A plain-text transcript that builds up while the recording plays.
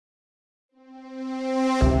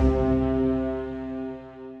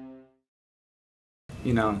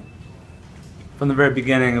You know, from the very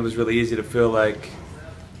beginning, it was really easy to feel like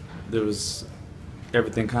there was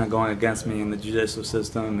everything kind of going against me in the judicial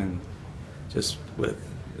system, and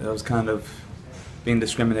I was kind of being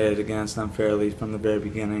discriminated against unfairly from the very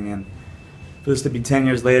beginning. And for this to be 10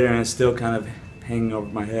 years later and it's still kind of hanging over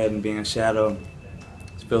my head and being a shadow,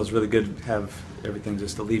 it feels really good to have everything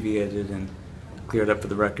just alleviated and cleared up for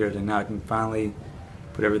the record. And now I can finally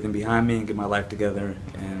put everything behind me and get my life together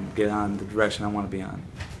and get on the direction I want to be on.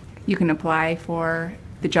 You can apply for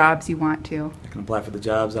the jobs you want to. I can apply for the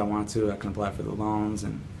jobs I want to. I can apply for the loans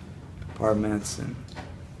and apartments and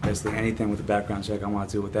basically anything with a background check I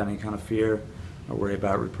want to without any kind of fear or worry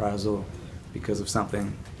about reprisal because of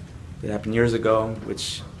something that happened years ago,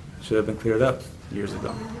 which should have been cleared up years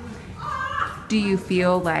ago. Do you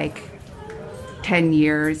feel like 10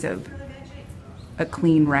 years of a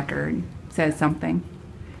clean record says something?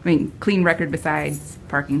 I mean, clean record besides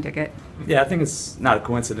parking ticket. Yeah, I think it's not a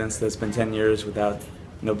coincidence that it's been 10 years without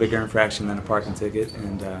no bigger infraction than a parking ticket,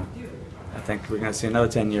 and I think we're going to see another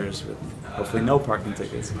 10 years with hopefully no parking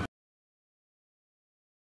tickets.